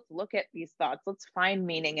 let's look at these thoughts. Let's find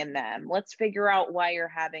meaning in them. Let's figure out why you're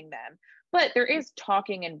having them. But there is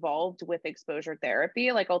talking involved with exposure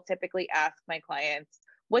therapy. Like I'll typically ask my clients,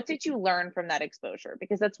 what did you learn from that exposure?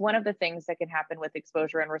 Because that's one of the things that can happen with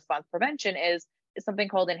exposure and response prevention is something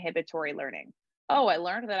called inhibitory learning. Oh, I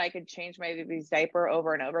learned that I could change my baby's diaper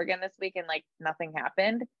over and over again this week and like nothing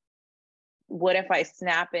happened. What if I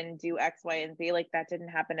snap and do X, Y, and Z? Like that didn't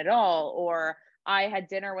happen at all. Or I had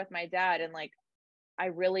dinner with my dad and like, I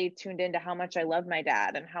really tuned into how much I love my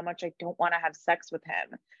dad and how much I don't want to have sex with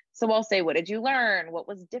him. So I'll say, what did you learn? What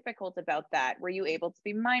was difficult about that? Were you able to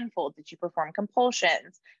be mindful? Did you perform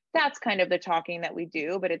compulsions? That's kind of the talking that we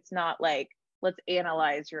do, but it's not like, let's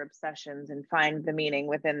analyze your obsessions and find the meaning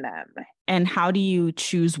within them. And how do you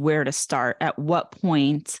choose where to start? At what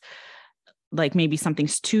point? Like maybe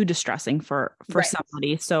something's too distressing for Right.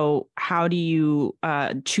 somebody. So how do you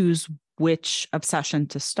choose which obsession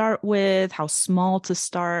to start with, how small to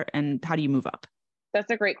start, and how do you move up?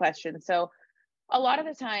 That's a great question. So a lot of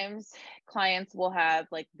the times clients will have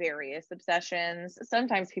like various obsessions.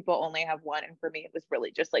 Sometimes people only have one. And for me, it was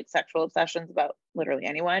really just like sexual obsessions about literally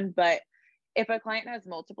anyone. But if a client has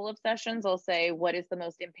multiple obsessions, I'll say, what is the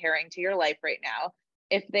most impairing to your life right now?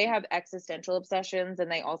 If they have existential obsessions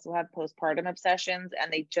and they also have postpartum obsessions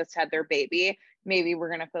and they just had their baby, maybe we're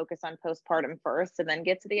going to focus on postpartum first and then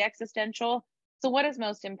get to the existential. So what is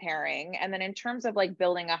most impairing? And then in terms of like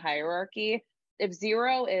building a hierarchy, if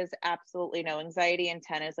 0 is absolutely no anxiety and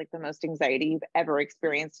 10 is like the most anxiety you've ever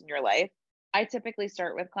experienced in your life, I typically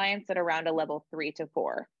start with clients at around a level 3 to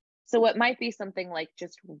 4. So it might be something like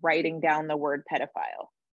just writing down the word pedophile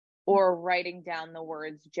or writing down the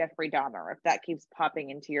words Jeffrey Dahmer, if that keeps popping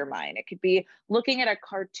into your mind. It could be looking at a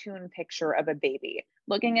cartoon picture of a baby,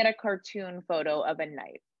 looking at a cartoon photo of a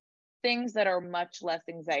knife, things that are much less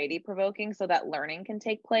anxiety provoking so that learning can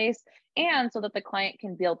take place and so that the client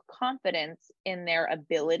can build confidence in their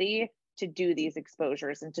ability to do these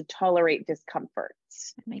exposures and to tolerate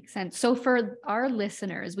discomforts. That makes sense. So for our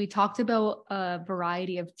listeners, we talked about a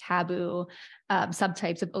variety of taboo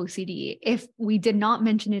subtypes of OCD. If we did not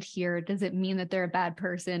mention it here, does it mean that they're a bad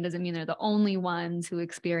person? Does it mean they're the only ones who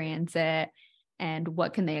experience it? And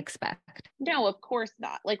what can they expect? No, of course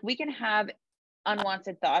not. Like we can have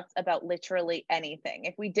unwanted thoughts about literally anything.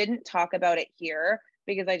 If we didn't talk about it here,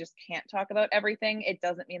 because I just can't talk about everything, it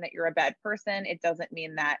doesn't mean that you're a bad person. It doesn't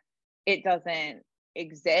mean that it doesn't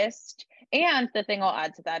exist. And the thing I'll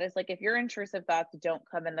add to that is like, if your intrusive thoughts don't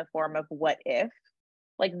come in the form of what if,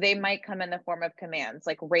 like they might come in the form of commands,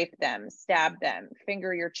 like rape them, stab them,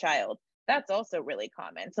 finger your child. That's also really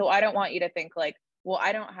common. So I don't want you to think like, well,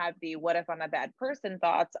 I don't have the what if I'm a bad person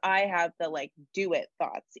thoughts. I have the like do it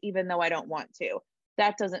thoughts, even though I don't want to.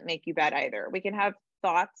 That doesn't make you bad either. We can have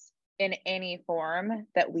thoughts in any form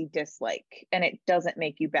that we dislike, and it doesn't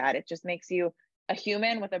make you bad. It just makes you a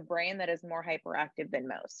human with a brain that is more hyperactive than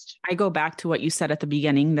most. I go back to what you said at the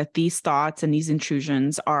beginning, that these thoughts and these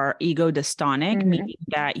intrusions are ego dystonic, meaning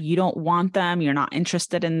that you don't want them, you're not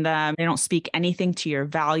interested in them, they don't speak anything to your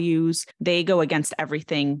values, they go against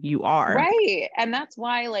everything you are. Right. And that's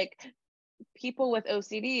why like people with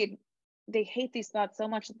OCD, they hate these thoughts so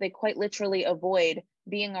much that they quite literally avoid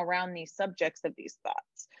being around these subjects of these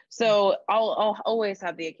thoughts. So I'll always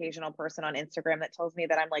have the occasional person on Instagram that tells me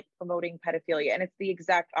that I'm like promoting pedophilia. And it's the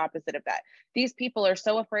exact opposite of that. These people are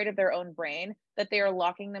so afraid of their own brain that they are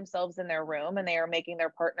locking themselves in their room and they are making their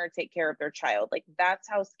partner take care of their child. Like that's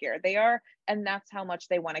how scared they are. And that's how much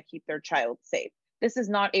they want to keep their child safe. This is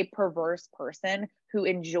not a perverse person who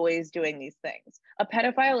enjoys doing these things. A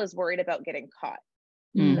pedophile is worried about getting caught.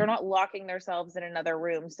 They're not locking themselves in another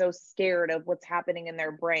room, so scared of what's happening in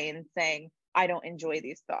their brain, saying, I don't enjoy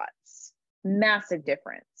these thoughts. Massive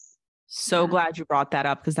difference. So glad you brought that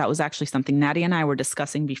up, because that was actually something Nadia and I were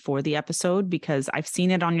discussing before the episode, because I've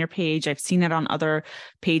seen it on your page. I've seen it on other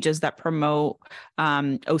pages that promote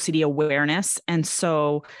OCD awareness. And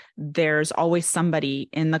so there's always somebody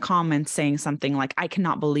in the comments saying something like, I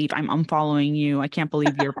cannot believe I'm unfollowing you. I can't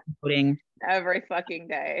believe you're promoting every fucking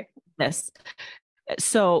day this.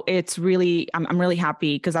 So it's really, I'm really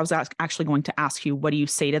happy, because I was actually going to ask you, what do you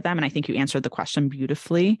say to them? And I think you answered the question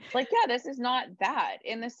beautifully. Like, yeah, this is not that,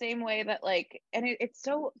 in the same way that like, and it's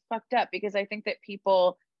so fucked up, because I think that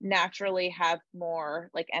people naturally have more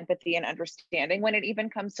like empathy and understanding when it even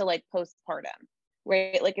comes to like postpartum,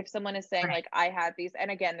 right? Like if someone is saying like, I had these, and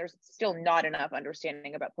again, there's still not enough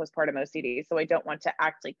understanding about postpartum OCD. So I don't want to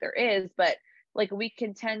act like there is, but like we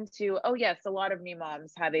can tend to, oh yes, a lot of new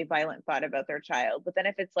moms have a violent thought about their child. But then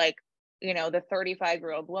if it's like, you know, the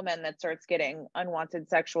 35-year-old woman that starts getting unwanted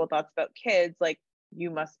sexual thoughts about kids, like you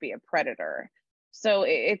must be a predator. So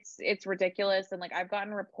it's ridiculous. And like I've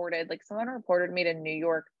gotten reported, like someone reported me to New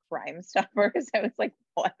York Crime Stoppers. I was like,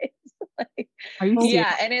 what? Like, are you serious?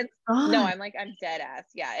 Yeah, and it's no, I'm dead ass.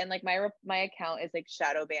 Yeah, and like my account is like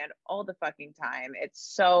shadow banned all the fucking time.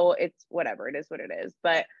 It's whatever, it is what it is.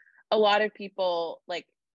 But a lot of people, like,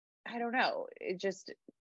 I don't know, it just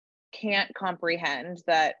can't comprehend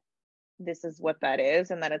that this is what that is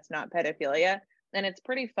and that it's not pedophilia. And it's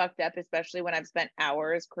pretty fucked up, especially when I've spent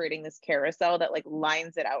hours creating this carousel that like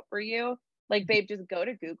lines it out for you. Like, babe, just go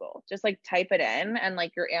to Google, just like type it in and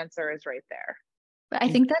like your answer is right there. But I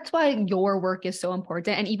think that's why your work is so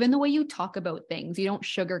important. And even the way you talk about things, you don't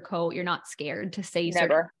sugarcoat, you're not scared to say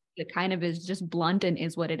certain. It kind of is just blunt and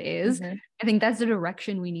is what it is. I think that's the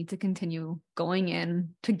direction we need to continue going in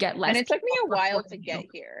to get less. And it took me a while to get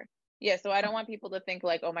here. Yeah. So I don't want people to think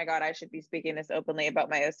like, oh my God, I should be speaking this openly about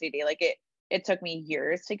my OCD. Like it took me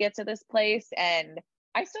years to get to this place, and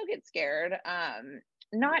I still get scared.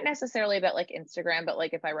 Not necessarily about like Instagram, but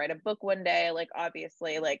like if I write a book one day, like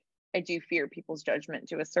obviously like I do fear people's judgment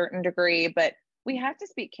to a certain degree, but we have to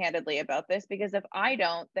speak candidly about this, because if I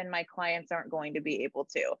don't, then my clients aren't going to be able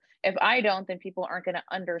to. If I don't, then people aren't going to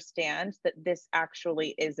understand that this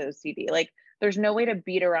actually is OCD. Like there's no way to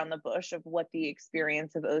beat around the bush of what the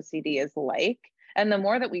experience of OCD is like. And the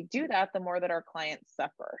more that we do that, the more that our clients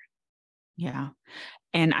suffer. Yeah.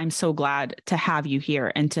 And I'm so glad to have you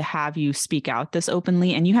here and to have you speak out this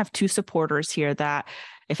openly. And you have two supporters here that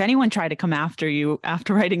if anyone tried to come after you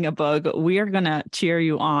after writing a book, we are going to cheer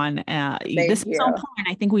you on. This is so important.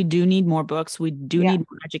 I think we do need more books. We do need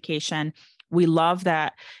more education. We love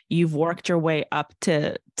that you've worked your way up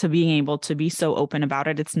to being able to be so open about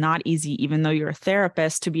it. It's not easy, even though you're a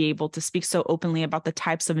therapist, to be able to speak so openly about the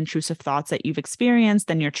types of intrusive thoughts that you've experienced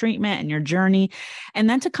and your treatment and your journey, and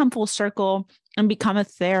then to come full circle and become a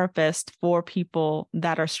therapist for people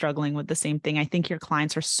that are struggling with the same thing. I think your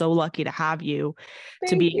clients are so lucky to have you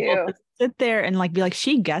to be able to sit there and like be like,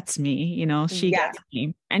 she gets me, you know, she gets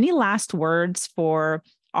me. Any last words for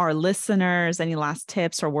our listeners? Any last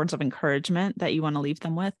tips or words of encouragement that you want to leave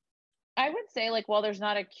them with? I would say, like, while there's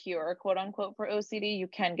not a cure, quote unquote, for OCD, you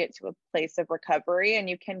can get to a place of recovery, and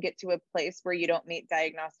you can get to a place where you don't meet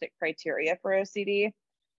diagnostic criteria for OCD.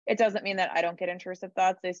 It doesn't mean that I don't get intrusive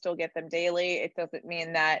thoughts. I still get them daily. It doesn't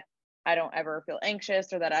mean that I don't ever feel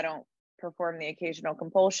anxious or that I don't perform the occasional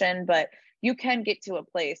compulsion, but you can get to a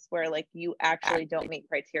place where like you actually don't meet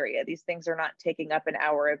criteria. These things are not taking up an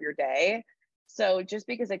hour of your day. So just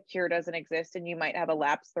because a cure doesn't exist and you might have a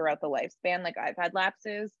lapse throughout the lifespan, like I've had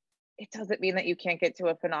lapses, it doesn't mean that you can't get to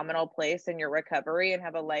a phenomenal place in your recovery and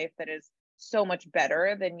have a life that is so much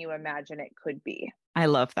better than you imagine it could be. I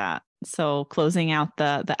love that. So closing out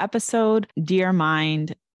the episode, dear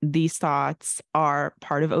mind, these thoughts are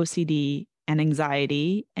part of OCD and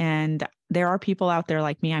anxiety. And there are people out there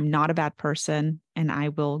like me. I'm not a bad person, and I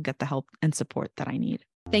will get the help and support that I need.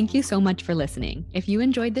 Thank you so much for listening. If you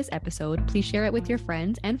enjoyed this episode, please share it with your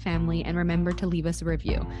friends and family, and remember to leave us a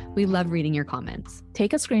review. We love reading your comments.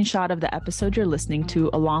 Take a screenshot of the episode you're listening to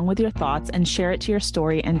along with your thoughts and share it to your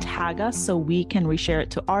story and tag us so we can reshare it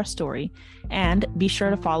to our story. And be sure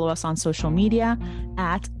to follow us on social media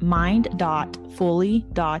at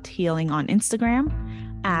mind.fully.healing on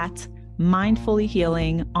Instagram, at Mindfully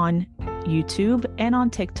Healing on YouTube and on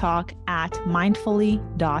TikTok at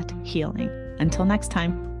mindfully.healing. Until next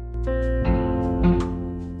time.